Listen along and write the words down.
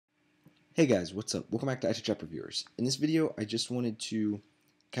Hey guys, what's up? Welcome back to iTouch Reviewers. In this video, I just wanted to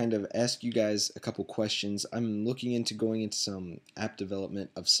kind of ask you guys a couple questions. I'm looking into going into some app development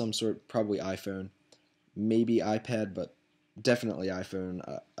of some sort, probably iPhone, maybe iPad, but definitely iPhone.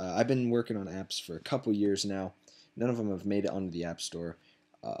 I've been working on apps for a couple years now. None of them have made it onto the App Store.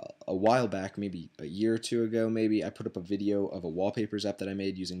 A while back, maybe a year or two ago, maybe I put up a video of a wallpapers app that I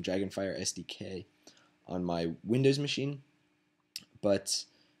made using Dragonfire SDK on my Windows machine, but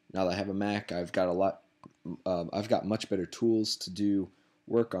now that I have a Mac, I've got much better tools to do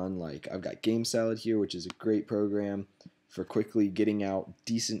work on. Like I've got GameSalad here, which is a great program for quickly getting out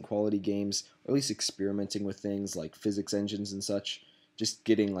decent quality games, or at least experimenting with things like physics engines and such. Just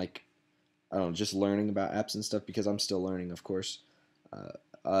getting like, I don't know, just learning about apps and stuff because I'm still learning, of course.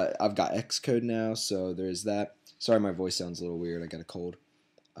 I've got Xcode now, so there's that. Sorry, my voice sounds a little weird. I got a cold,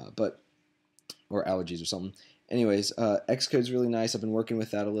 but or allergies or something. Anyways, Xcode's really nice. I've been working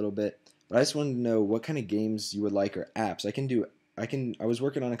with that a little bit, but I just wanted to know what kind of games you would like or apps. I was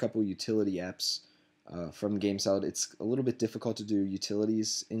working on a couple utility apps from GameSalad. It's a little bit difficult to do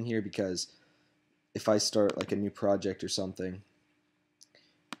utilities in here because if I start like a new project or something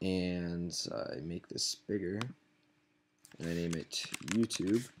and I make this bigger and I name it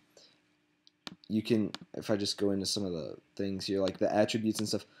YouTube, you can, if I just go into some of the things here, like the attributes and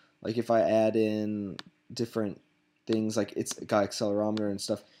stuff, like if I add in different things, like it's got accelerometer and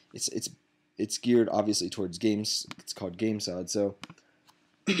stuff, it's geared obviously towards games. It's called GameSalad, so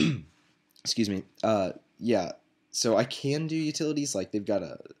excuse me. Yeah, so I can do utilities, like they've got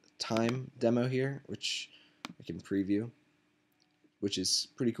a time demo here, which I can preview, which is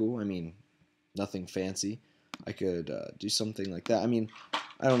pretty cool. I mean, nothing fancy. I could do something like that. I mean,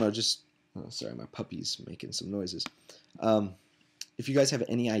 I don't know, just sorry, my puppy's making some noises. If you guys have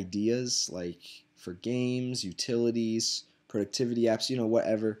any ideas, like for games, utilities, productivity apps,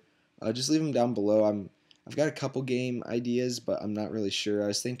 whatever, just leave them down below. I've got a couple game ideas, but I'm not really sure. I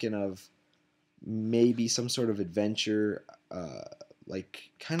was thinking of maybe some sort of adventure,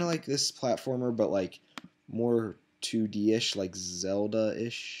 like kind of like this platformer, but like more 2D-ish, like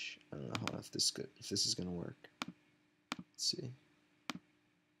Zelda-ish. I don't know if this is gonna work. Let's see.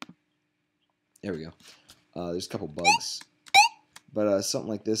 There we go. There's a couple bugs, but something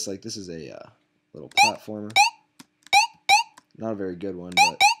like this is a little platformer. Not a very good one,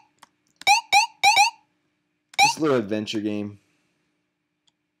 but just a little adventure game.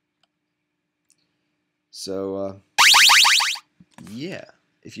 So yeah,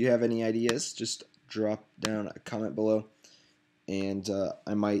 if you have any ideas, just drop down a comment below, and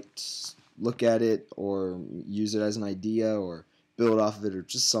I might look at it or use it as an idea or build off of it or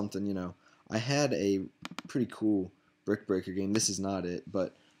just something. I had a pretty cool Brick Breaker game. This is not it,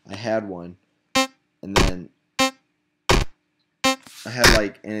 but I had one, and then I had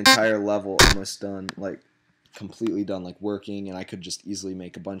like an entire level almost done, like completely done, like working, and I could just easily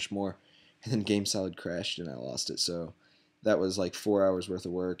make a bunch more. And then GameSalad crashed and I lost it. So that was like 4 hours worth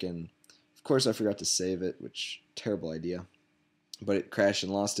of work, and of course I forgot to save it, which terrible idea. But it crashed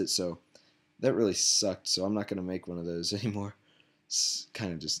and lost it, so that really sucked. So I'm not gonna make one of those anymore. It's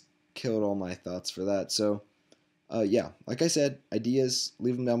kind of just killed all my thoughts for that. So yeah, like I said, ideas,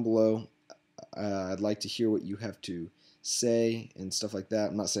 leave them down below. I'd like to hear what you have to say and stuff like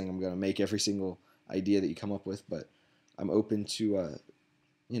that. I'm not saying I'm going to make every single idea that you come up with, but I'm open to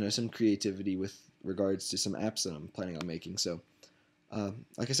some creativity with regards to some apps that I'm planning on making. So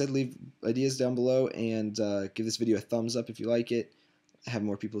like I said, leave ideas down below, and give this video a thumbs up if you like it. Have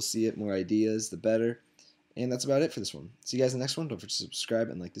more people see it, more ideas, the better. And that's about it for this one. See you guys in the next one. Don't forget to subscribe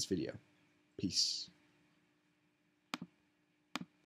and like this video. Peace.